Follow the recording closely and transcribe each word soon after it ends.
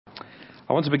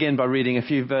I want to begin by reading a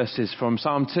few verses from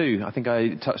Psalm 2. I think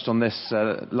I touched on this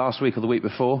last week or the week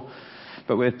before.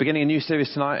 But we're beginning a new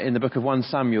series tonight in the book of 1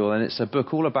 Samuel, and it's a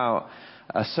book all about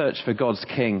a search for God's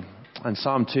king. And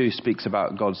Psalm 2 speaks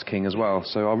about God's king as well.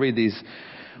 So I'll read these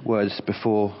words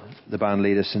before the band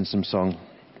leader sings some song.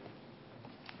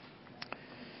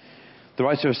 The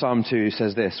writer of Psalm 2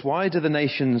 says this: "Why do the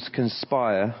nations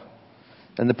conspire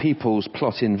and the peoples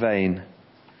plot in vain?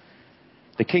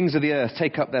 The kings of the earth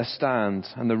take up their stand,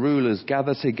 and the rulers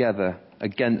gather together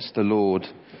against the Lord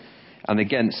and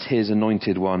against his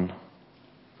anointed one.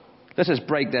 Let us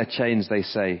break their chains, they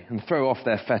say, and throw off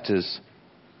their fetters.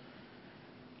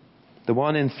 The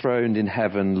one enthroned in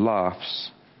heaven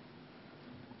laughs.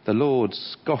 The Lord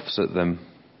scoffs at them.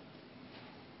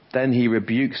 Then he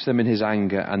rebukes them in his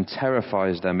anger and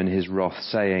terrifies them in his wrath,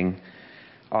 saying,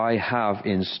 I have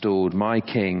installed my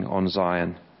king on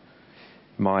Zion,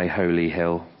 my holy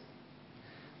hill."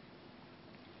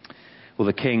 Well,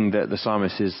 the king that the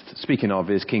psalmist is speaking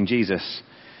of is King Jesus,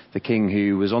 the king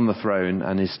who was on the throne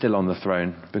and is still on the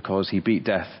throne because he beat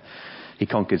death, he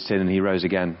conquered sin, and he rose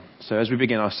again. So as we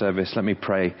begin our service, let me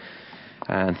pray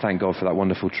and thank God for that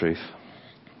wonderful truth.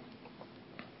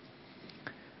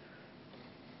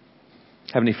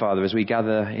 Heavenly Father, as we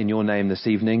gather in your name this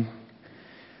evening,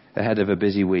 ahead of a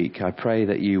busy week, I pray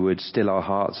that you would still our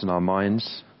hearts and our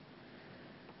minds,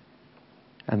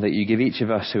 and that you give each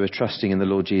of us who are trusting in the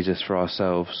Lord Jesus for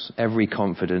ourselves every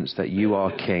confidence that you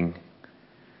are King.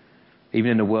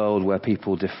 Even in a world where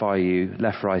people defy you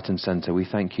left, right and centre, we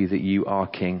thank you that you are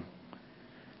King,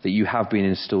 that you have been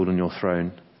installed on your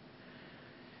throne.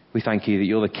 We thank you that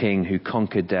you're the King who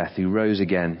conquered death, who rose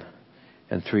again,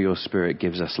 and through your Spirit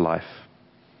gives us life.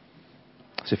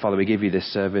 So Father, we give you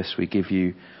this service, we give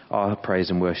you our praise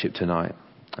and worship tonight,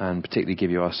 and particularly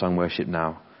give you our sung worship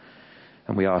now.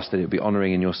 And we ask that it would be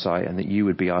honouring in your sight, and that you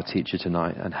would be our teacher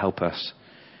tonight and help us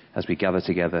as we gather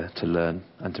together to learn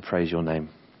and to praise your name.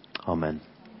 Amen.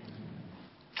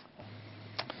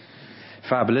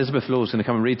 Fab. Elizabeth Law's going to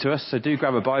come and read to us, so do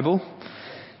grab a Bible.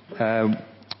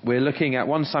 We're looking at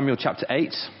 1 Samuel chapter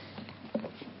 8,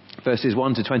 verses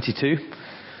 1 to 22.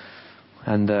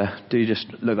 And do just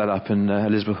look that up, and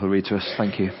Elizabeth will read to us.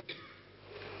 Thank you.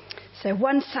 So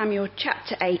 1 Samuel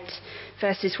chapter 8,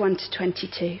 verses 1 to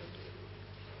 22.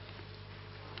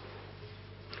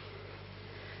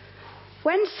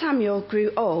 When Samuel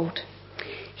grew old,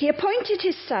 he appointed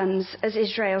his sons as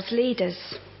Israel's leaders.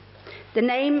 The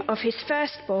name of his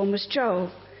firstborn was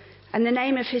Joel, and the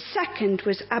name of his second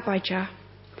was Abijah.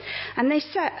 And they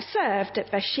served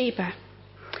at Beersheba.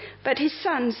 But his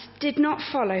sons did not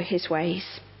follow his ways.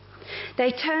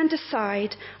 They turned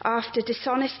aside after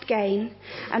dishonest gain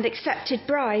and accepted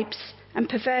bribes and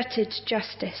perverted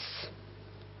justice.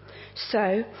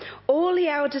 So all the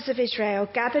elders of Israel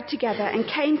gathered together and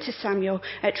came to Samuel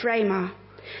at Ramah.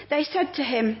 They said to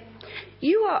him,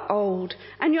 "You are old,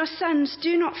 and your sons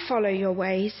do not follow your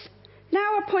ways.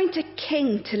 Now appoint a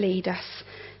king to lead us,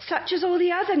 such as all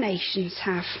the other nations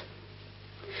have."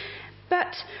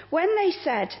 But when they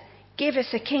said, "Give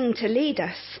us a king to lead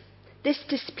us," this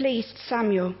displeased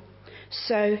Samuel.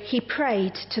 So he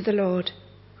prayed to the Lord.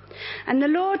 And the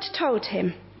Lord told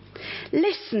him,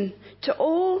 "Listen to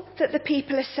all that the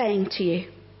people are saying to you.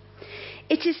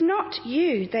 It is not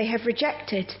you they have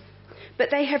rejected,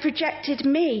 but they have rejected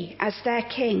me as their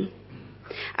king,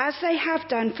 as they have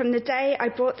done from the day I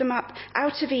brought them up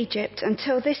out of Egypt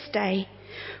until this day,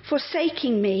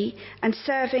 forsaking me and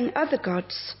serving other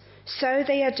gods. So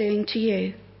they are doing to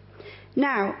you.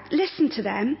 Now listen to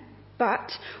them,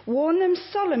 but warn them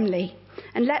solemnly,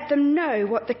 and let them know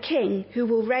what the king who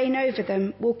will reign over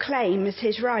them will claim as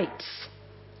his rights."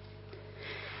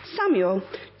 Samuel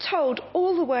told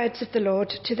all the words of the Lord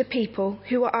to the people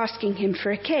who were asking him for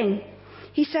a king.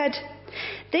 He said,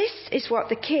 "This is what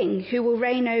the king who will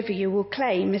reign over you will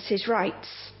claim as his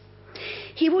rights.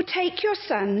 He will take your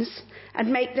sons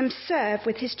and make them serve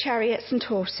with his chariots and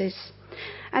horses,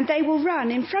 and they will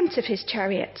run in front of his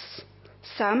chariots.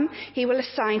 Some he will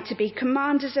assign to be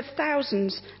commanders of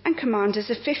thousands and commanders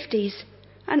of fifties,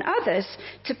 and others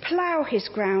to plough his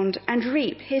ground and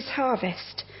reap his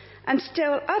harvest, and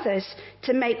still others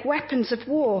to make weapons of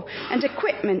war and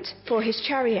equipment for his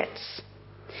chariots.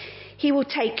 He will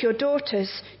take your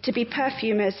daughters to be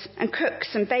perfumers and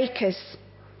cooks and bakers.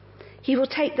 He will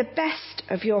take the best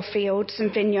of your fields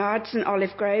and vineyards and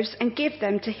olive groves and give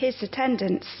them to his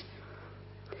attendants.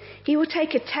 He will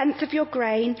take 1/10 of your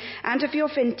grain and of your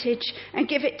vintage and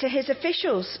give it to his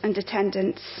officials and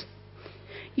attendants.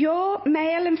 Your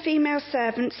male and female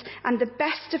servants and the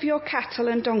best of your cattle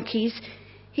and donkeys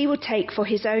he will take for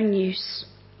his own use.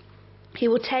 He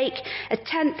will take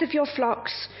 1/10 of your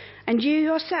flocks, and you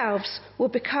yourselves will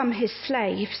become his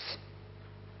slaves.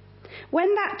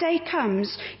 When that day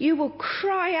comes, you will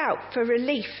cry out for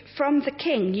relief from the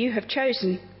king you have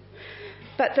chosen.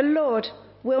 But the Lord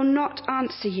will not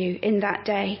answer you in that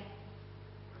day."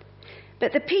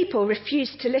 But the people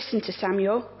refused to listen to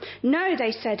Samuel. "No,"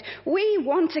 they said, "we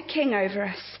want a king over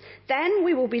us. Then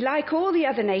we will be like all the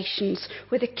other nations,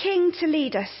 with a king to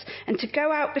lead us and to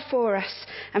go out before us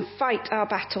and fight our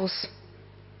battles."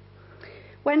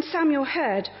 When Samuel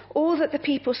heard all that the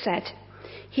people said,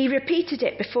 he repeated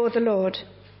it before the Lord.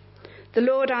 The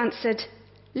Lord answered,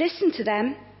 "Listen to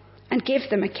them and give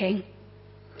them a king."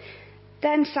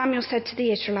 Then Samuel said to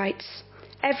the Israelites,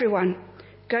 "Everyone,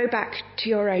 go back to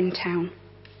your own town."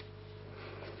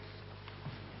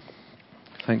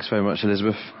 Thanks very much,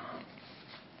 Elizabeth.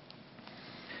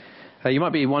 You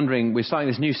might be wondering, we're starting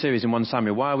this new series in 1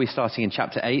 Samuel. Why are we starting in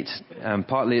chapter 8?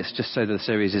 Partly it's just so that the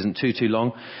series isn't too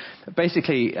long.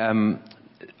 Basically,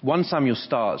 1 Samuel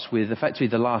starts with effectively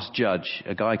the last judge,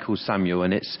 a guy called Samuel,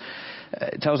 and it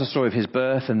tells the story of his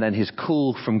birth and then his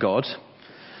call from God.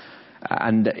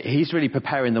 And he's really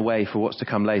preparing the way for what's to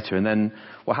come later. And then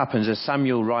what happens as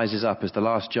Samuel rises up as the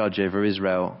last judge over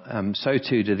Israel, so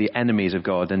too do the enemies of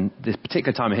God. And this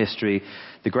particular time of history,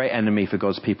 the great enemy for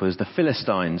God's people is the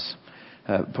Philistines,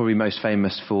 probably most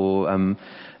famous for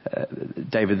the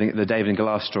David and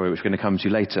Goliath story, which we're going to come to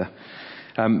later.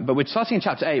 But we're starting in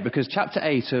chapter 8 because chapter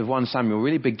 8 of 1 Samuel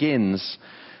really begins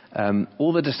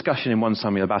all the discussion in 1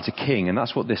 Samuel about a king, and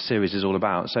that's what this series is all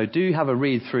about. So do have a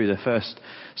read through the first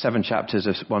 7 chapters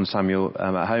of 1 Samuel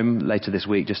at home later this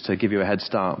week, just to give you a head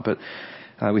start. But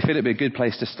we feel it'd be a good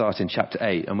place to start in chapter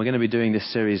 8, and we're going to be doing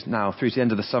this series now through to the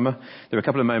end of the summer. There are a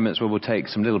couple of moments where we'll take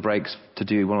some little breaks to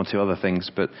do 1 or 2 other things,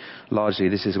 but largely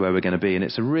this is where we're going to be, and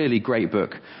it's a really great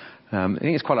book. I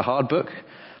think it's quite a hard book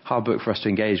for us to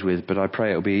engage with, but I pray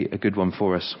it'll be a good one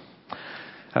for us.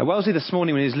 Wellesley this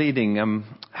morning when he was leading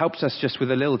helps us just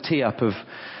with a little tee-up of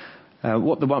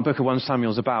what the book of 1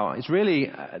 Samuel is about. It's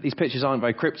really, these pictures aren't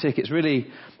very cryptic, it's really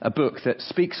a book that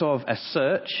speaks of a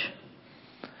search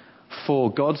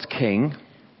for God's king,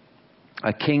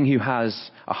 a king who has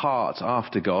a heart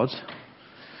after God.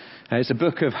 It's a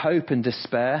book of hope and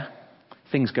despair.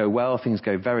 Things go well, things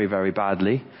go very, very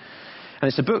badly. And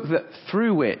it's a book that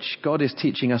through which God is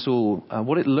teaching us all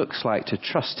what it looks like to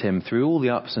trust him through all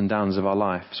the ups and downs of our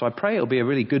life. So I pray it'll be a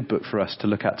really good book for us to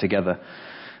look at together.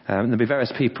 There'll be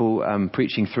various people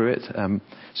preaching through it.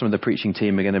 Some of the preaching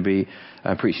team are going to be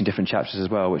preaching different chapters as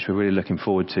well, which we're really looking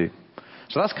forward to.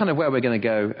 So that's kind of where we're going to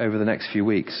go over the next few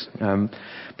weeks.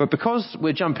 But because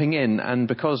we're jumping in, and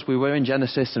because we were in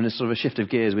Genesis and it's sort of a shift of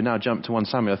gears, we now jump to 1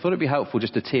 Samuel, I thought it'd be helpful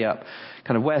just to tee up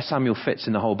kind of where Samuel fits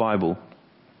in the whole Bible.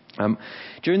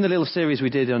 During the little series we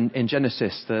did in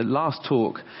Genesis, the last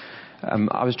talk,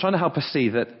 I was trying to help us see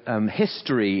that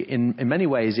history in many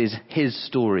ways is his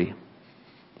story.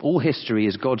 All history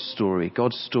is God's story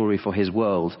for his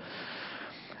world.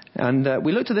 And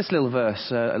we looked at this little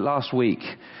verse last week.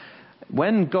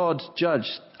 When God judged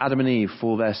Adam and Eve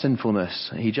for their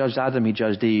sinfulness, he judged Adam, he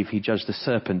judged Eve, he judged the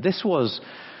serpent. This was,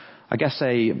 I guess,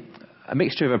 a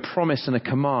mixture of a promise and a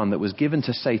command that was given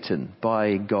to Satan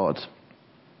by God.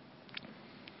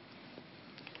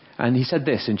 And he said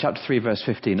this in chapter 3, verse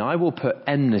 15, "I will put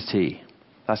enmity,"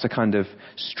 that's a kind of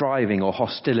striving or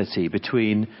hostility,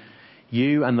 "between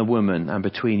you and the woman, and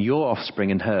between your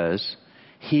offspring and hers.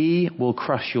 He will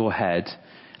crush your head,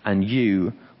 and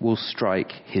you will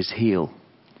strike his heel."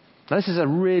 Now, this is a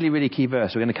really, really key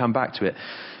verse. We're going to come back to it.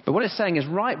 But what it's saying is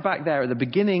right back there at the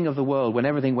beginning of the world, when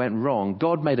everything went wrong,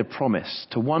 God made a promise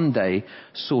to one day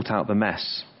sort out the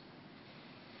mess.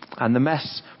 And the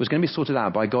mess was going to be sorted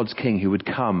out by God's king who would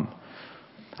come.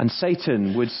 And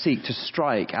Satan would seek to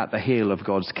strike at the heel of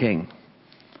God's king.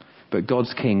 But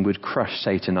God's king would crush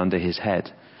Satan under his head.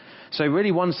 So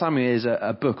really 1 Samuel is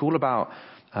a book all about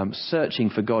searching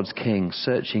for God's king,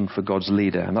 searching for God's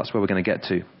leader. And that's where we're going to get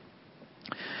to.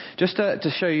 Just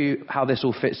to show you how this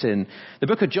all fits in. The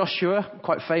book of Joshua,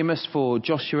 quite famous for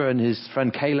Joshua and his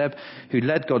friend Caleb, who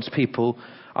led God's people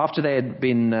after they had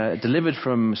been delivered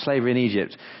from slavery in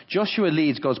Egypt. Joshua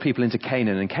leads God's people into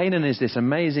Canaan. And Canaan is this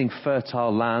amazing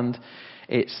fertile land.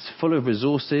 It's full of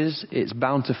resources. It's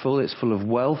bountiful. It's full of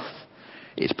wealth.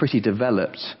 It's pretty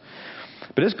developed.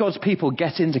 But as God's people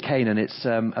get into Canaan, it's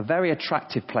a very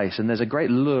attractive place. And there's a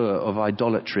great lure of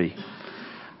idolatry.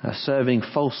 Serving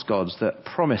false gods that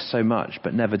promise so much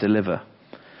but never deliver.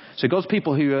 So God's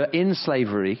people who are in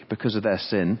slavery because of their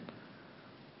sin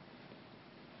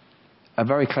are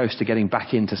very close to getting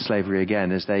back into slavery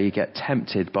again as they get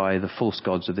tempted by the false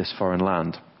gods of this foreign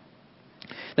land.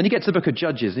 Then you get to the book of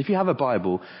Judges. If you have a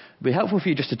Bible, it'd be helpful for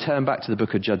you just to turn back to the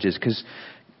book of Judges, because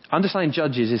understanding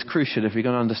Judges is crucial if you're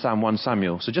going to understand 1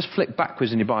 Samuel. So just flick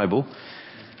backwards in your Bible.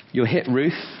 You'll hit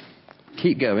Ruth,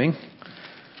 keep going,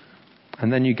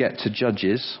 and then you get to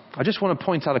Judges. I just want to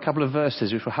point out a couple of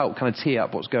verses which will help kind of tee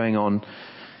up what's going on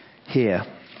here.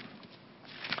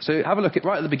 So have a look at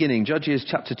right at the beginning, Judges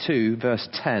chapter 2, verse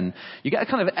 10. You get a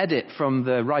kind of edit from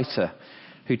the writer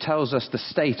who tells us the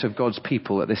state of God's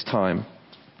people at this time.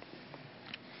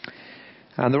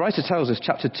 And the writer tells us,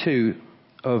 chapter 2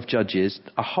 of Judges,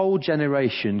 a whole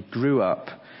generation grew up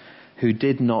who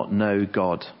did not know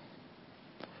God.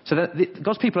 So that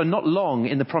God's people are not long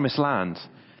in the promised land.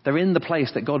 They're in the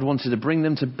place that God wanted to bring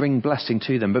them, to bring blessing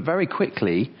to them. But very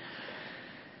quickly,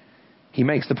 he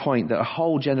makes the point that a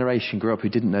whole generation grew up who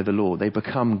didn't know the Lord. They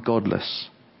become godless.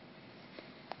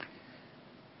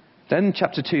 Then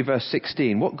chapter 2, verse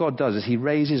 16, what God does is he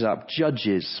raises up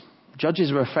judges.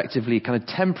 Judges were effectively kind of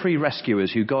temporary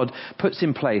rescuers who God puts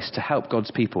in place to help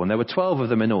God's people. And there were 12 of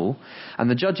them in all. And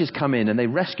the judges come in and they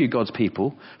rescue God's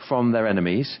people from their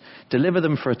enemies, deliver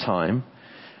them for a time,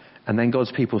 and then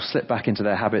God's people slip back into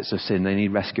their habits of sin. They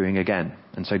need rescuing again.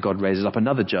 And so God raises up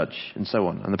another judge, and so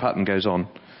on. And the pattern goes on.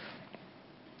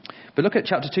 But look at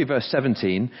chapter 2, verse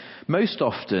 17. Most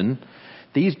often,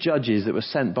 these judges that were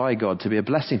sent by God to be a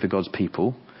blessing for God's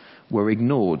people were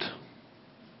ignored.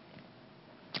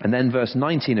 And then verse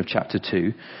 19 of chapter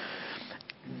 2,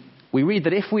 we read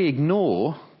that if we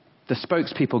ignore the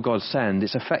spokespeople God sends,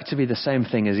 it's effectively the same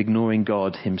thing as ignoring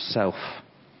God himself.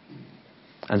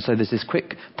 And so there's this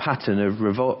quick pattern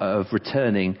of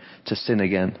returning to sin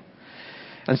again.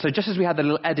 And so just as we had the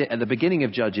little edit at the beginning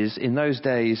of Judges, in those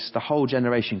days the whole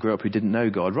generation grew up who didn't know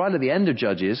God. Right at the end of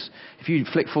Judges, if you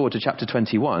flick forward to chapter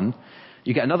 21,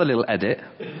 you get another little edit.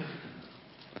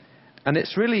 And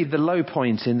it's really the low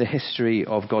point in the history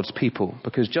of God's people,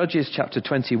 because Judges chapter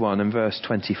 21 and verse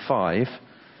 25,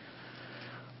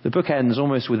 the book ends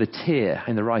almost with a tear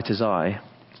in the writer's eye.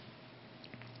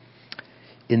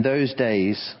 In those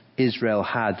days, Israel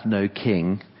had no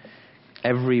king.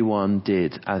 Everyone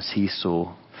did as he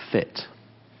saw fit.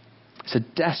 It's a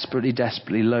desperately,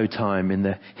 desperately low time in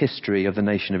the history of the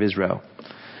nation of Israel.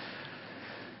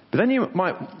 But then you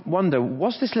might wonder,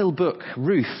 what's this little book,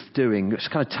 Ruth, doing? It's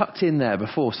kind of tucked in there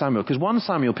before Samuel. Because 1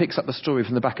 Samuel picks up the story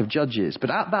from the back of Judges.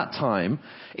 But at that time,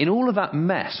 in all of that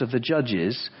mess of the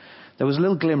Judges, there was a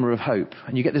little glimmer of hope.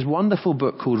 And you get this wonderful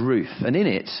book called Ruth. And in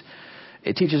it,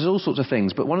 it teaches all sorts of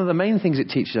things. But one of the main things it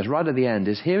teaches us right at the end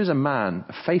is here is a man,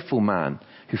 a faithful man,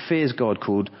 who fears God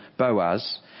called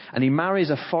Boaz. And he marries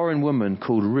a foreign woman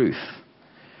called Ruth.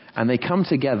 And they come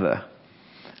together.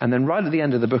 And then right at the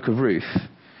end of the book of Ruth,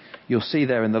 you'll see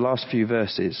there in the last few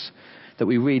verses that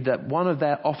we read that one of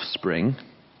their offspring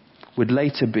would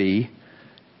later be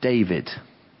David.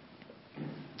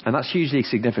 And that's hugely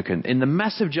significant. In the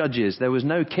mess of Judges, there was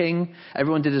no king.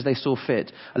 Everyone did as they saw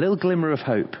fit. A little glimmer of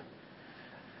hope.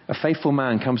 A faithful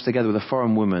man comes together with a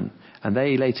foreign woman, and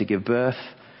they later give birth,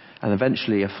 and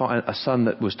eventually a son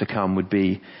that was to come would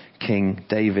be King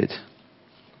David.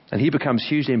 And he becomes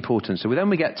hugely important. So then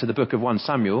we get to the book of 1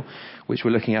 Samuel, which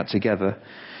we're looking at together.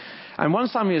 And 1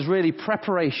 Samuel is really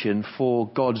preparation for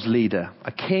God's leader,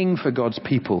 a king for God's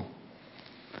people.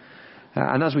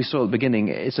 And as we saw at the beginning,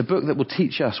 it's a book that will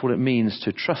teach us what it means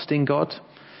to trust in God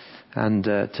and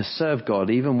to serve God,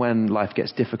 even when life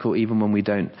gets difficult, even when we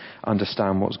don't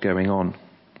understand what's going on.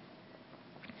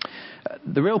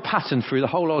 The real pattern through the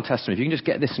whole Old Testament, if you can just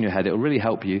get this in your head, it will really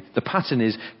help you. The pattern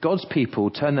is God's people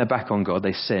turn their back on God,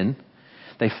 they sin,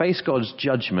 they face God's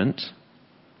judgment.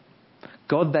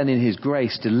 God then in his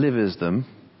grace delivers them.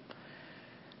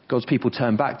 God's people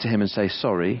turn back to him and say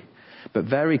sorry. But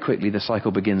very quickly the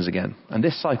cycle begins again. And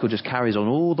this cycle just carries on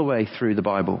all the way through the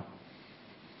Bible.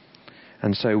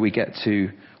 And so we get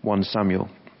to 1 Samuel.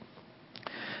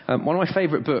 One of my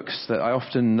favourite books that I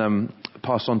often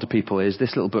pass on to people is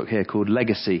this little book here called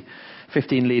Legacy,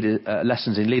 15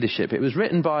 Lessons in Leadership. It was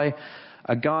written by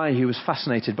a guy who was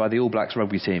fascinated by the All Blacks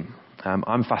rugby team.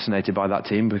 I'm fascinated by that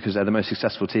team because they're the most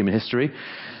successful team in history.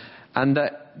 And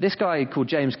this guy called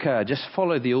James Kerr just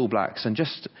followed the All Blacks and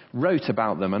just wrote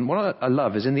about them. And what I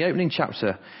love is in the opening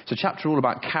chapter, it's a chapter all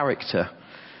about character.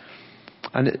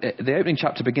 And the opening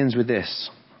chapter begins with this.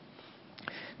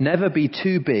 Never be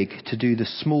too big to do the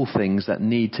small things that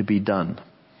need to be done.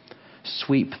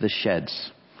 Sweep the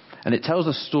sheds. And it tells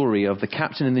the story of the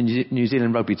captain in the New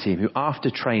Zealand rugby team who,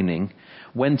 after training,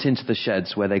 went into the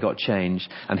sheds where they got changed.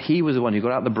 And he was the one who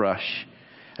got out the brush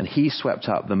and he swept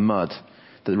up the mud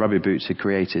that the rugby boots had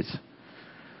created.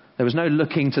 There was no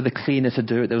looking to the cleaner to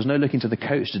do it. There was no looking to the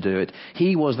coach to do it.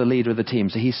 He was the leader of the team,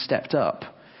 so he stepped up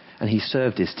and he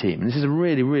served his team. And this is a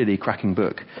really, really cracking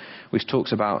book, which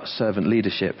talks about servant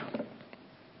leadership.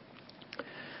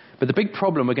 But the big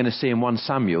problem we're going to see in 1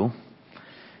 Samuel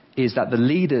is that the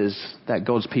leaders that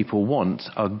God's people want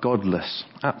are godless,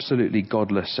 absolutely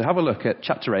godless. So have a look at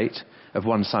chapter 8 of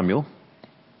 1 Samuel.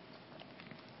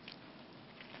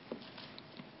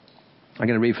 I'm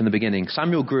going to read from the beginning.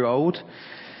 Samuel grew old.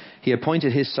 He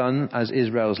appointed his son as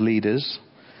Israel's leaders.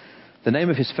 The name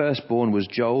of his firstborn was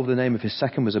Joel. The name of his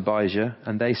second was Abijah.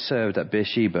 And they served at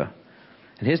Beersheba.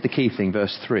 And here's the key thing,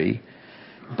 verse 3.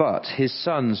 But his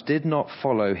sons did not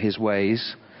follow his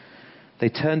ways. They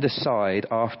turned aside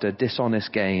after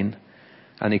dishonest gain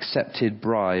and accepted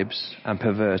bribes and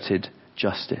perverted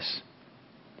justice.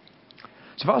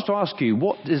 So if I was to ask you,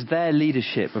 what is their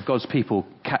leadership of God's people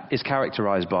is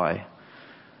characterized by?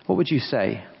 What would you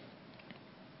say?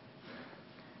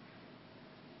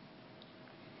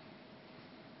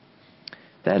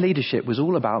 Their leadership was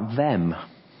all about them.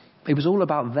 It was all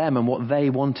about them and what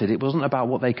they wanted. It wasn't about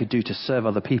what they could do to serve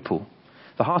other people.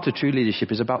 The heart of true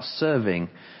leadership is about serving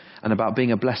and about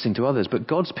being a blessing to others. But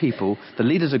God's people, the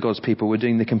leaders of God's people, were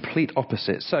doing the complete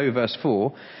opposite. So, verse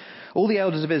 4, all the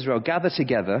elders of Israel gathered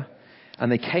together,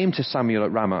 and they came to Samuel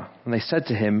at Ramah. And they said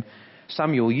to him,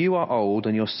 Samuel, you are old,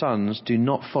 and your sons do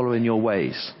not follow in your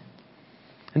ways.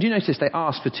 And do you notice they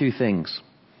ask for 2 things?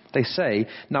 They say,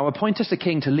 now appoint us a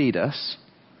king to lead us,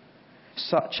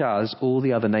 such as all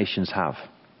the other nations have.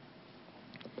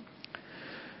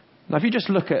 Now, if you just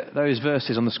look at those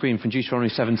verses on the screen from Deuteronomy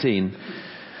 17,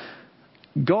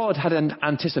 God had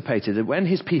anticipated that when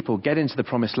his people get into the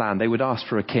promised land, they would ask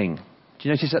for a king. Do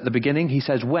you notice at the beginning, he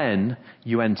says, when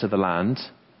you enter the land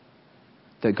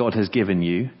that God has given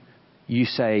you, you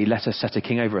say, let us set a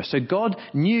king over us. So God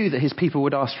knew that his people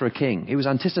would ask for a king. It was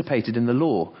anticipated in the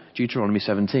law, Deuteronomy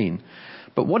 17.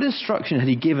 But what instruction had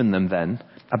he given them then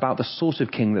about the sort of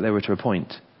king that they were to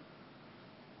appoint?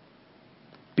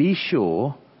 Be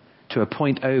sure to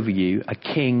appoint over you a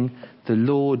king the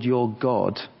Lord your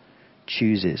God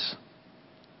chooses.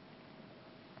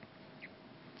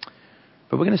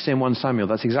 But we're going to see in 1 Samuel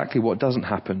that's exactly what doesn't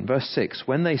happen. Verse 6,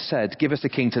 when they said, give us a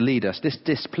king to lead us, this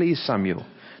displeased Samuel.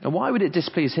 Now why would it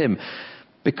displease him?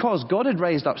 Because God had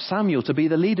raised up Samuel to be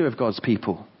the leader of God's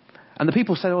people. And the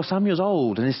people said, oh, Samuel's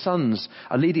old and his sons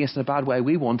are leading us in a bad way.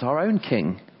 We want our own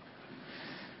king.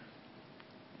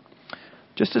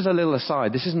 Just as a little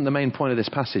aside, this isn't the main point of this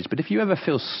passage, but if you ever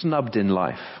feel snubbed in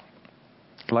life,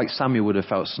 like Samuel would have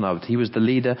felt snubbed. He was the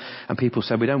leader and people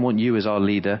said, we don't want you as our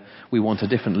leader. We want a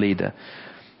different leader.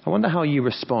 I wonder how you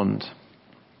respond.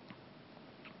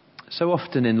 So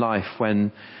often in life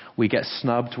when we get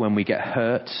snubbed, when we get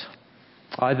hurt,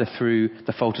 either through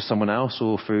the fault of someone else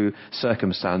or through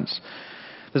circumstance,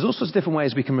 there's all sorts of different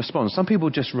ways we can respond. Some people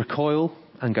just recoil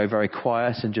and go very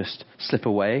quiet and just slip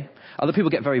away. Other people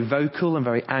get very vocal and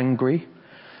very angry.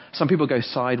 Some people go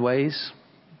sideways,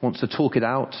 wants to talk it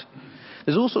out.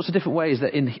 There's all sorts of different ways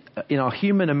that in our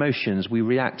human emotions we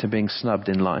react to being snubbed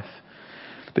in life.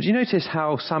 But do you notice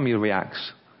how Samuel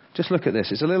reacts? Just look at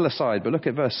this. It's a little aside, but look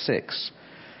at verse 6.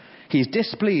 He's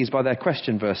displeased by their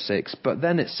question, verse 6, but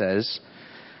then it says,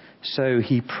 so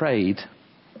he prayed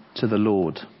to the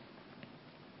Lord.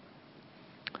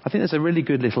 I think there's a really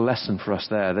good little lesson for us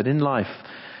there, that in life,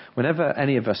 whenever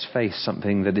any of us face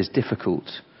something that is difficult,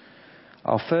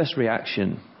 our first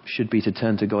reaction should be to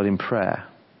turn to God in prayer.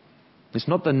 It's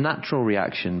not the natural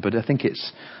reaction, but I think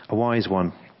it's a wise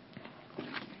one.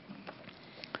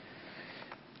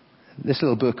 This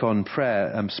little book on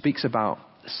prayer speaks about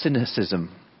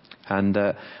cynicism. And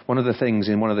one of the things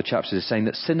in one of the chapters is saying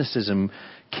that cynicism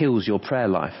kills your prayer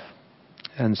life.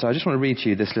 And so I just want to read to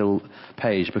you this little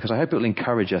page because I hope it will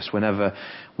encourage us whenever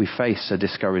we face a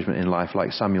discouragement in life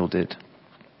like Samuel did.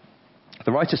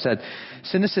 The writer said,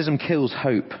 cynicism kills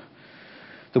hope.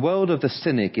 The world of the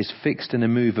cynic is fixed and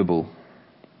immovable.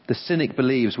 The cynic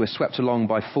believes we're swept along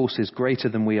by forces greater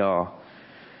than we are.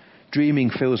 Dreaming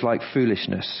feels like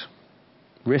foolishness.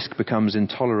 Risk becomes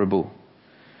intolerable.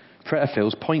 Prayer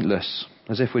feels pointless,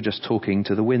 as if we're just talking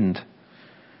to the wind.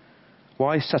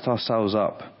 Why set ourselves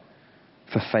up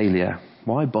for failure?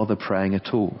 Why bother praying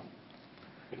at all?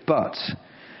 But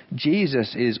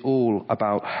Jesus is all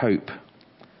about hope.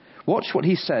 Watch what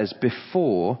he says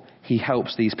before he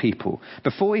helps these people.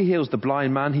 Before he heals the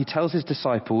blind man, he tells his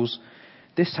disciples,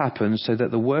 this happens so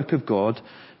that the work of God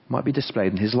might be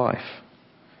displayed in his life.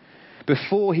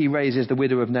 Before he raises the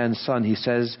widow of Nain's son, he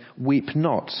says, weep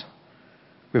not.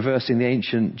 Reversing the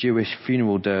ancient Jewish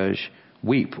funeral dirge,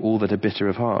 weep all that are bitter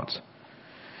of heart.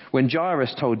 When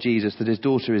Jairus told Jesus that his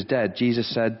daughter is dead,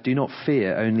 Jesus said, do not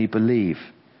fear, only believe.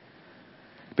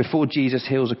 Before Jesus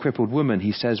heals a crippled woman,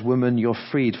 he says, "Woman, you're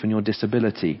freed from your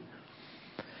disability."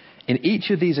 In each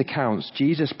of these accounts,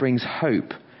 Jesus brings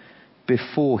hope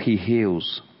before he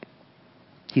heals.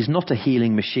 He's not a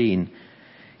healing machine.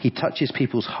 He touches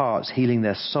people's hearts, healing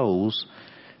their souls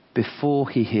before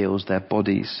he heals their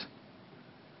bodies.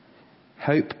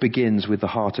 Hope begins with the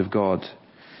heart of God.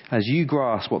 As you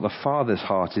grasp what the Father's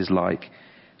heart is like,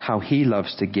 how he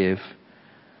loves to give,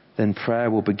 then prayer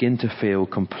will begin to feel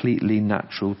completely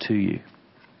natural to you.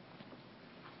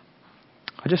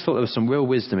 I just thought there was some real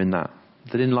wisdom in that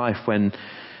in life when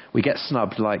we get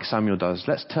snubbed like Samuel does,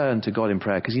 let's turn to God in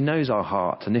prayer because he knows our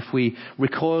heart. And if we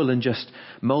recoil and just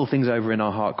mull things over in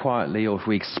our heart quietly, or if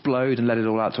we explode and let it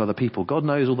all out to other people, God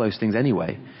knows all those things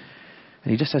anyway.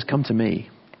 And he just says, "Come to me."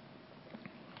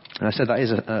 And I said that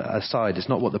is a aside. It's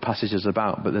not what the passage is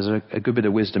about, but there's a good bit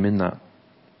of wisdom in that.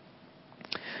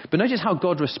 But notice how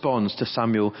God responds to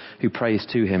Samuel who prays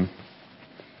to him.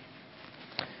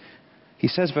 He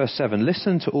says, verse 7,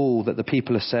 "Listen to all that the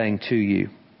people are saying to you.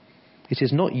 It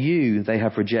is not you they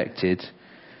have rejected,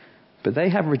 but they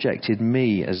have rejected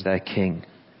me as their king.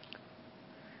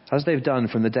 As they've done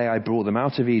from the day I brought them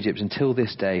out of Egypt until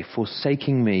this day,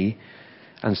 forsaking me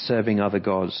and serving other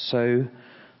gods, so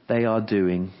they are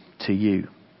doing to you."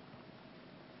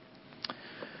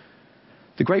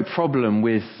 The great problem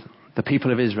with the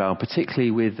people of Israel,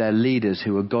 particularly with their leaders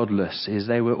who were godless, is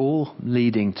they were all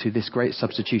leading to this great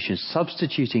substitution,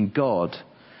 substituting God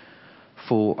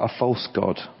for a false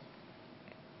god.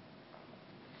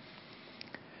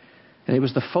 And it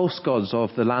was the false gods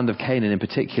of the land of Canaan in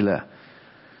particular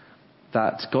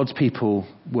that God's people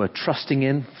were trusting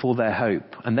in for their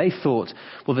hope. And they thought,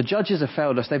 well, the judges have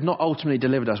failed us. They've not ultimately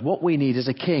delivered us. What we need is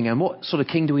a king. And what sort of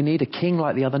king do we need? A king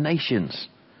like the other nations.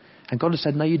 And God has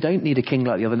said, no, you don't need a king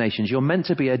like the other nations. You're meant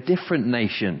to be a different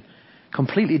nation,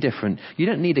 completely different. You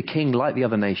don't need a king like the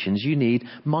other nations. You need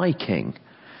my king.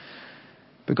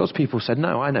 But God's people said,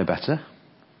 no, I know better.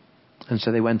 And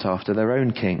so they went after their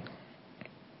own king.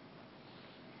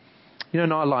 You know,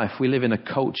 in our life, we live in a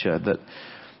culture that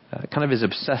kind of is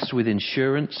obsessed with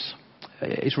insurance.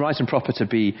 It's right and proper to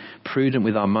be prudent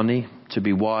with our money, to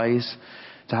be wise,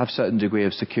 to have a certain degree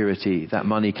of security that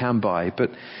money can buy.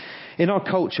 But in our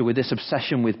culture, with this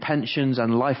obsession with pensions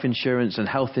and life insurance and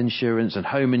health insurance and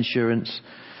home insurance,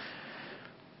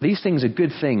 these things are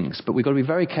good things, but we've got to be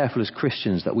very careful as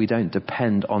Christians that we don't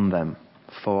depend on them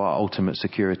for our ultimate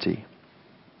security,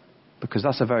 because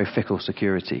that's a very fickle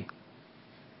security.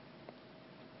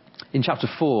 In chapter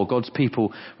 4, God's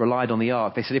people relied on the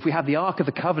ark. They said, if we have the ark of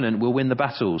the covenant, we'll win the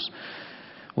battles.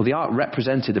 Well, the ark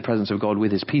represented the presence of God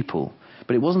with his people,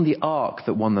 but it wasn't the ark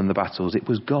that won them the battles, it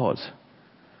was God.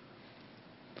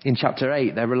 In chapter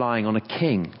 8, they're relying on a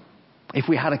king. If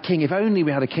we had a king, if only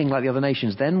we had a king like the other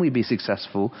nations, then we'd be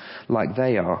successful like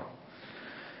they are.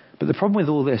 But the problem with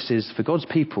all this is, for God's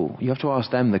people, you have to ask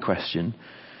them the question,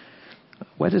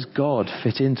 where does God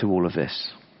fit into all of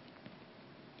this?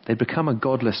 They'd become a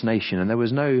godless nation and there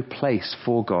was no place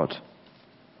for God.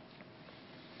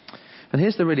 And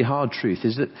here's the really hard truth,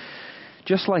 is that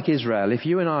just like Israel, if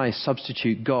you and I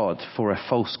substitute God for a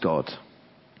false god,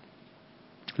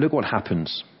 look what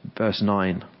happens. Verse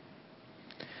 9.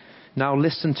 "Now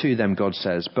listen to them," God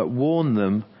says, "but warn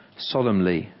them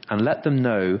solemnly and let them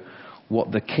know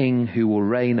what the king who will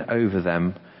reign over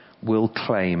them will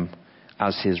claim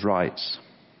as his rights."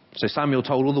 So Samuel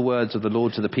told all the words of the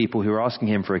Lord to the people who were asking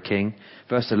him for a king.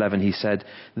 Verse 11, he said,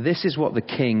 "This is what the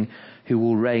king who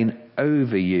will reign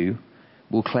over you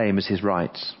will claim as his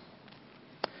rights."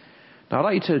 Now I'd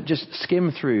like you to just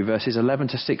skim through verses 11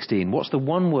 to 16. What's the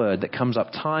one word that comes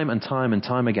up time and time and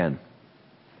time again?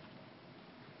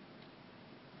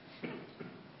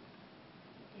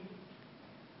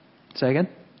 Say again?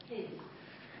 His.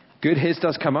 Good, his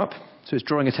does come up. So it's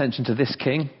drawing attention to this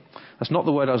king. That's not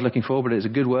the word I was looking for, but it's a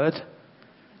good word.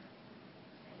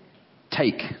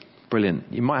 Take. Brilliant.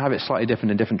 You might have it slightly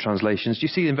different in different translations. Do you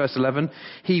see in verse 11?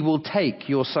 He will take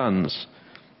your sons.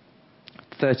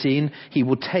 13, he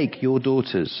will take your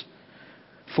daughters.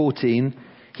 14,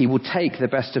 he will take the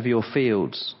best of your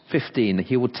fields. 15,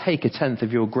 he will take 1/10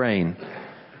 of your grain.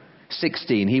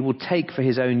 16, he will take for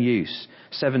his own use.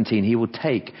 17, he will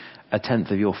take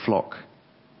 1/10 of your flock.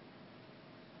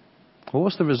 Well,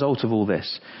 what's the result of all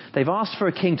this? They've asked for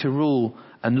a king to rule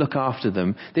and look after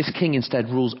them. This king instead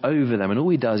rules over them, and all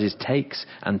he does is takes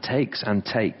and takes and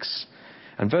takes.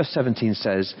 And verse 17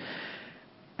 says,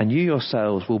 "And you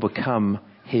yourselves will become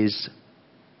his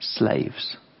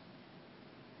slaves."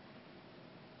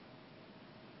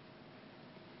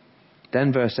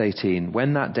 Then verse 18,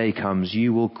 "When that day comes,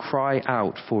 you will cry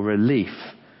out for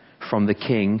relief from the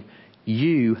king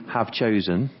You have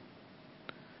chosen,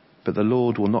 but the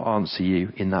Lord will not answer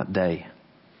you in that day.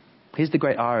 Here's the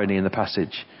great irony in the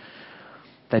passage.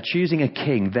 They're choosing a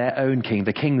king, their own king,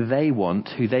 the king they want,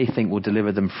 who they think will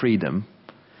deliver them freedom.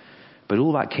 But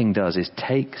all that king does is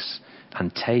takes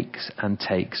and takes and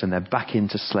takes, and they're back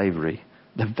into slavery.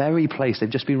 The very place they've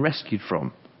just been rescued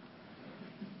from.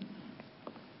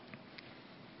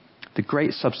 The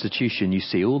great substitution you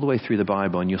see all the way through the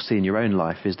Bible, and you'll see in your own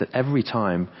life, is that every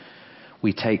time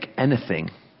we take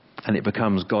anything and it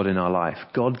becomes God in our life,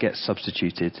 God gets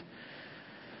substituted.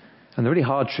 And the really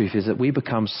hard truth is that we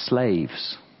become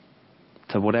slaves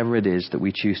to whatever it is that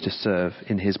we choose to serve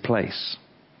in his place.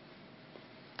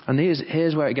 And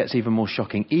here's where it gets even more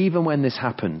shocking. Even when this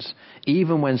happens,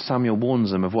 even when Samuel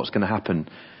warns them of what's going to happen,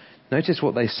 notice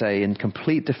what they say in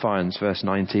complete defiance, verse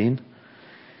 19.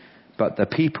 But the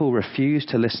people refused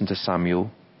to listen to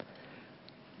Samuel.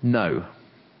 No.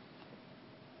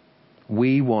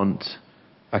 We want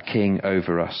a king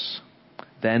over us.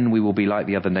 Then we will be like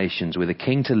the other nations, with a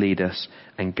king to lead us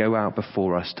and go out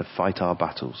before us to fight our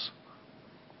battles.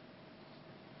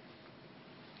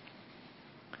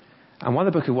 And why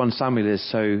the book of 1 Samuel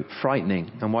is so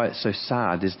frightening and why it's so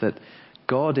sad is that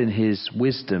God in his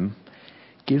wisdom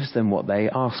gives them what they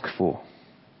ask for.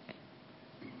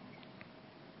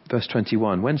 Verse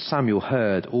 21, when Samuel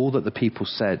heard all that the people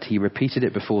said, he repeated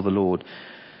it before the Lord.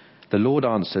 The Lord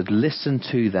answered, listen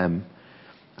to them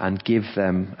and give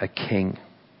them a king.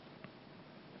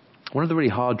 One of the really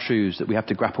hard truths that we have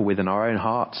to grapple with in our own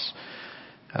hearts,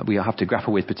 we have to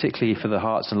grapple with particularly for the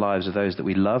hearts and lives of those that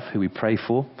we love, who we pray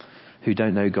for, who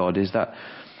don't know God, is that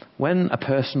when a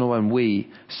person or when we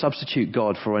substitute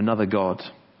God for another God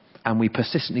and we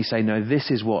persistently say, no, this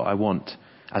is what I want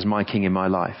as my king in my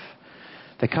life,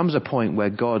 there comes a point where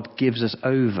God gives us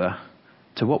over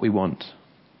to what we want.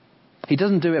 He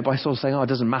doesn't do it by sort of saying, oh, it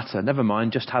doesn't matter, never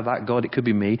mind, just have that God, it could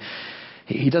be me.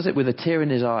 He does it with a tear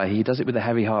in his eye, he does it with a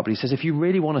heavy heart, but he says, if you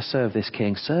really want to serve this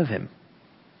king, serve him.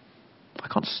 I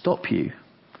can't stop you.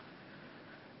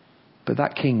 But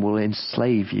that king will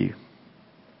enslave you.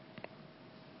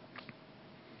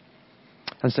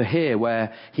 And so here,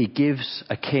 where he gives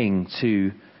a king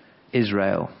to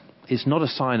Israel, it's not a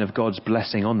sign of God's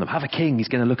blessing on them. Have a king, he's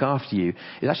going to look after you.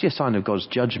 It's actually a sign of God's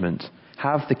judgment.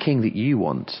 Have the king that you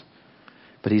want.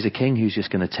 But he's a king who's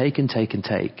just going to take and take and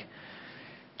take.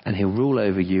 And he'll rule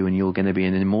over you, and you're going to be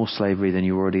in more slavery than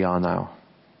you already are now.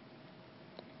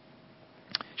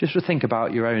 Just to think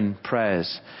about your own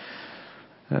prayers.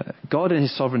 God in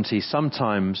his sovereignty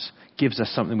sometimes gives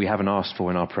us something we haven't asked for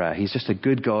in our prayer. He's just a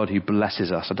good God who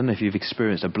blesses us. I don't know if you've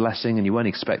experienced a blessing and you weren't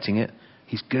expecting it.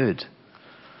 He's good.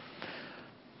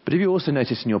 But if you also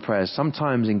notice in your prayers,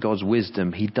 sometimes in God's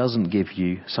wisdom, he doesn't give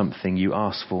you something you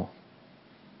ask for.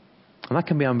 And that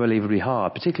can be unbelievably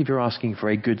hard, particularly if you're asking for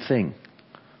a good thing.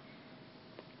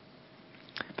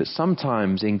 But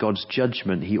sometimes in God's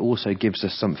judgment, he also gives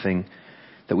us something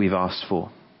that we've asked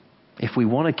for. If we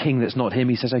want a king that's not him,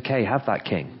 he says, okay, have that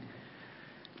king.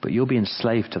 But you'll be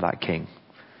enslaved to that king.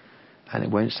 And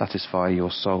it won't satisfy your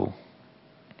soul.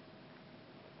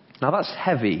 Now that's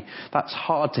heavy. That's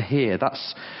hard to hear.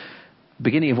 That's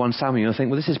beginning of 1 Samuel. You'll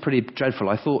think, well, this is pretty dreadful.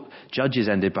 I thought Judges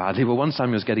ended badly. Well, 1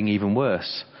 Samuel's getting even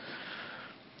worse.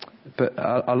 But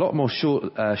a lot more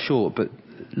short. But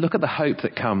look at the hope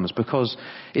that comes, because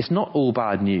it's not all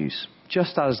bad news.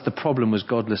 Just as the problem was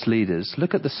godless leaders,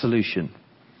 look at the solution.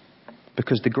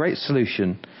 Because the great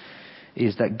solution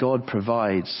is that God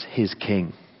provides his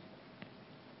king.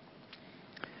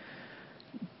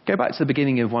 Go back to the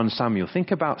beginning of 1 Samuel.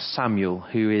 Think about Samuel,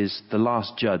 who is the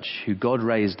last judge who God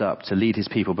raised up to lead his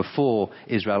people before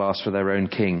Israel asked for their own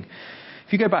king.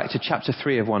 If you go back to chapter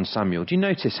 3 of 1 Samuel, do you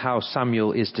notice how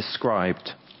Samuel is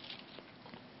described?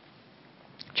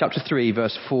 Chapter 3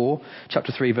 verse 4,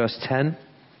 chapter 3 verse 10.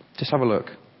 Just have a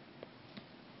look.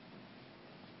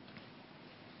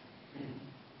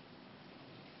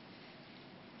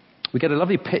 We get a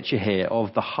lovely picture here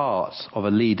of the heart of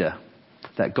a leader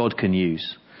that God can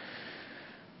use.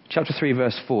 Chapter 3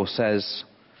 verse 4 says,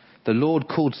 the Lord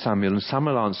called Samuel, and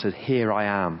Samuel answered, here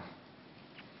I am.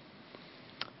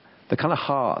 The kind of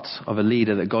heart of a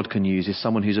leader that God can use is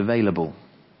someone who's available.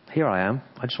 Here I am.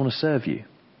 I just want to serve you.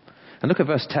 And look at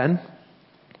verse 10.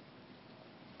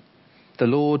 The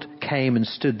Lord came and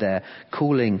stood there,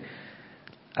 calling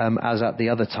as at the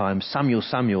other time, Samuel,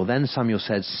 Samuel. Then Samuel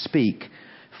said, speak,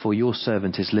 for your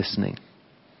servant is listening.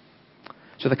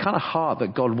 So the kind of heart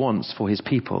that God wants for his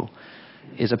people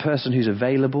is a person who's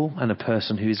available and a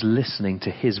person who is listening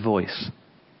to his voice.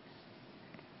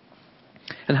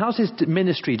 And how's his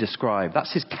ministry described?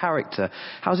 That's his character.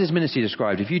 How's his ministry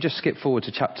described? If you just skip forward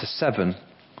to chapter 7,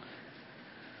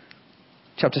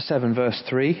 Chapter 7, verse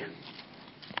 3.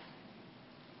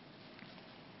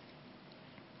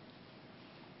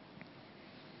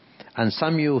 And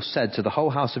Samuel said to the whole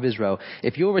house of Israel,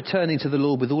 if you're returning to the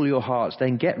Lord with all your hearts,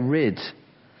 then get rid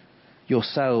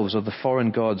yourselves of the foreign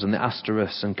gods and the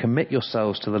Ashtoreths and commit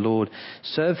yourselves to the Lord.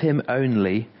 Serve him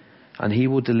only, and he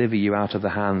will deliver you out of the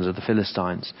hands of the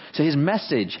Philistines. So his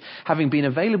message, having been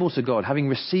available to God, having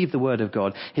received the word of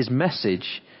God, his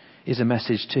message is a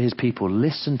message to his people.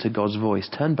 Listen to God's voice.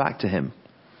 Turn back to him.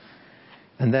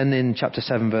 And then in chapter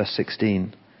 7, verse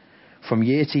 16, from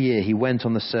year to year he went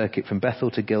on the circuit from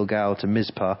Bethel to Gilgal to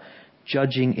Mizpah,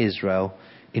 judging Israel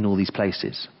in all these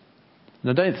places.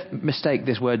 Now don't mistake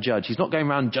this word judge. He's not going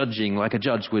around judging like a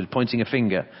judge would, pointing a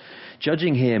finger.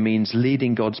 Judging here means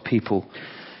leading God's people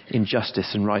in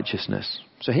justice and righteousness.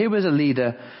 So here was a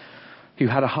leader who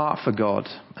had a heart for God,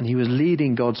 and he was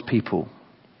leading God's people.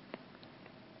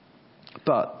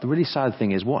 But the really sad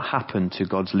thing is, what happened to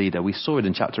God's leader? We saw it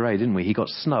in chapter 8, didn't we? He got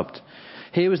snubbed.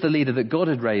 Here was the leader that God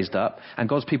had raised up, and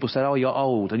God's people said, oh, you're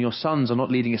old, and your sons are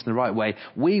not leading us in the right way.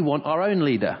 We want our own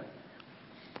leader.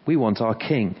 We want our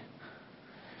king.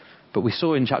 But we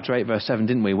saw in chapter 8, verse 7,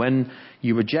 didn't we? When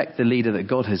you reject the leader that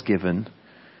God has given,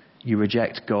 you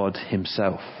reject God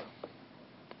himself.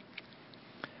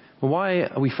 Well, why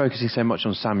are we focusing so much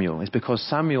on Samuel? It's because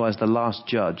Samuel, as the last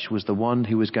judge, was the one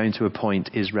who was going to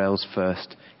appoint Israel's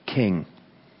first king.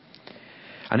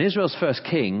 And Israel's first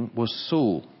king was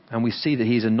Saul. And we see that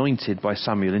he's anointed by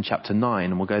Samuel in chapter 9,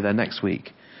 and we'll go there next week.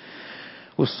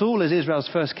 Well, Saul, as Israel's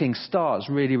first king, starts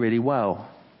really, really well.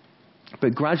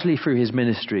 But gradually through his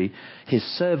ministry, his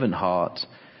servant heart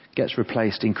gets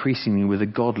replaced increasingly with a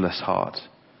godless heart.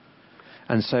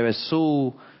 And so as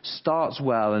Saul starts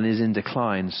well and is in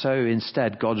decline, so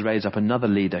instead God raises up another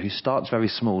leader who starts very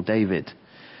small, David.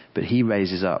 But he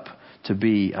raises up to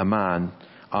be a man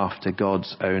after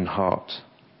God's own heart.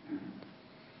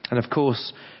 And of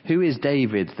course, who is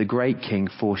David, the great king,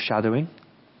 foreshadowing?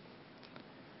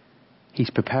 He's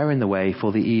preparing the way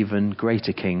for the even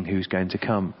greater king who's going to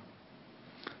come,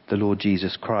 the Lord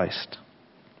Jesus Christ.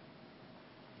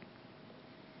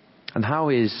 And how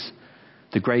is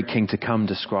the great king to come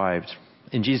described?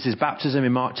 In Jesus' baptism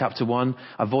in Mark chapter 1,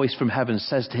 a voice from heaven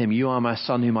says to him, you are my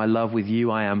son whom I love, with you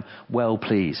I am well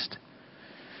pleased.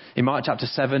 In Mark chapter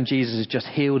 7, Jesus has just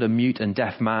healed a mute and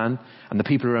deaf man, and the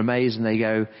people are amazed and they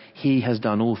go, he has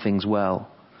done all things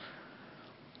well.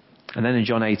 And then in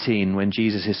John 18, when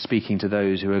Jesus is speaking to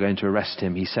those who are going to arrest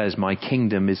him, he says, my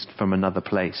kingdom is from another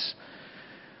place.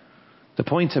 The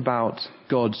point about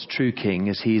God's true king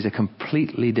is he's a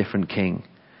completely different king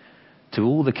to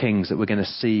all the kings that we're going to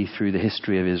see through the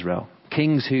history of Israel.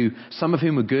 Kings who, some of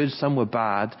whom were good, some were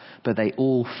bad, but they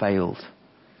all failed.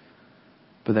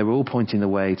 But they were all pointing the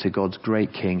way to God's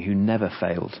great king who never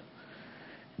failed,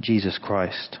 Jesus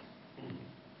Christ.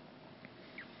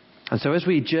 And so as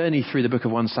we journey through the book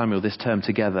of 1 Samuel this term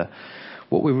together,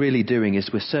 what we're really doing is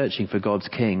we're searching for God's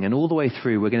king. And all the way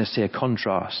through, we're going to see a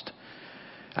contrast.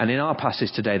 And in our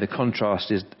passage today, the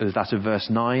contrast is that of verse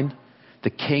 9. The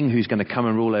king who's going to come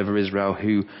and rule over Israel,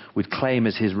 who would claim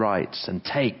as his rights and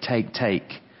take.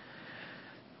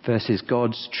 Versus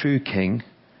God's true king,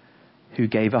 who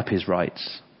gave up his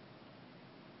rights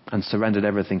and surrendered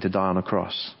everything to die on a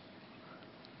cross.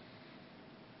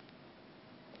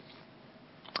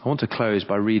 I want to close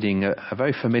by reading a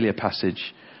very familiar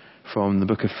passage from the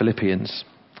book of Philippians.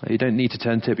 You don't need to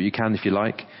turn to it, but you can if you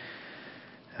like.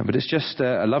 But it's just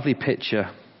a lovely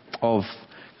picture of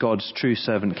God's true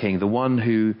servant king, the one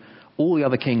who all the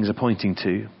other kings are pointing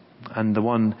to, and the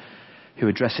one who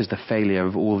addresses the failure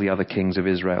of all the other kings of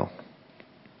Israel.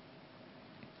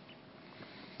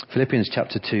 Philippians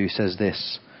chapter 2 says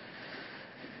this,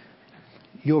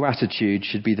 your attitude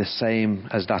should be the same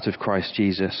as that of Christ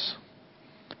Jesus,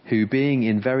 who being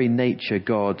in very nature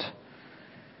God,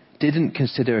 didn't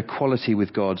consider equality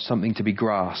with God something to be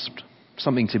grasped,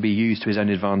 something to be used to his own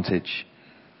advantage.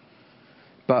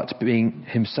 But being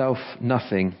himself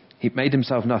nothing, he made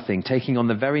himself nothing, taking on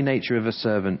the very nature of a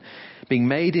servant, being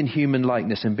made in human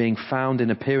likeness and being found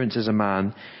in appearance as a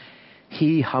man,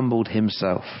 he humbled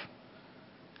himself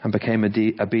and became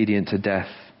obedient to death,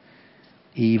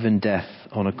 even death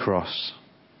on a cross.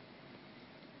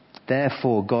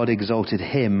 Therefore God exalted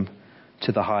him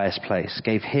to the highest place,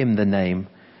 gave him the name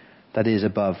that is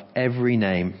above every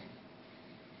name,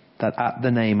 that at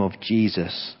the name of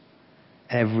Jesus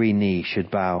every knee should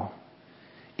bow,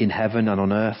 in heaven and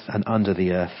on earth and under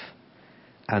the earth,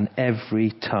 and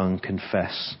every tongue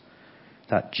confess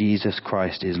that Jesus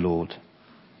Christ is Lord,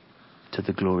 to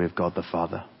the glory of God the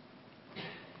Father.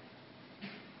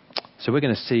 So we're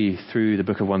going to see through the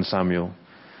book of 1 Samuel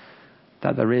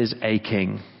that there is a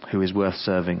king who is worth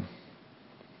serving.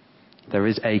 There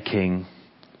is a king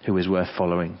who is worth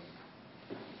following.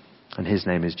 And his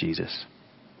name is Jesus.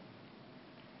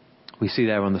 We see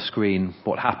there on the screen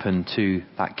what happened to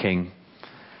that king,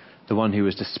 the one who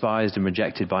was despised and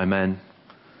rejected by men,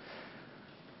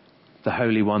 the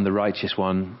Holy One, the Righteous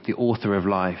One, the author of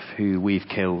life, who we've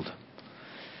killed.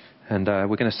 And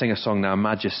we're going to sing a song now,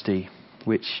 Majesty,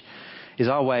 which is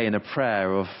our way in a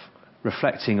prayer of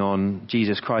reflecting on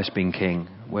Jesus Christ being King.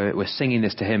 We're singing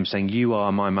this to him, saying, you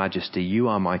are my majesty, you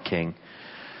are my King.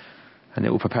 And it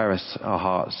will prepare our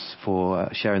hearts for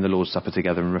sharing the Lord's Supper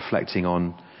together and reflecting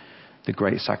on the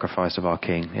great sacrifice of our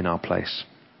King in our place.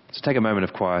 So take a moment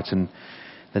of quiet, and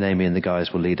then Amy and the guys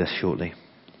will lead us shortly.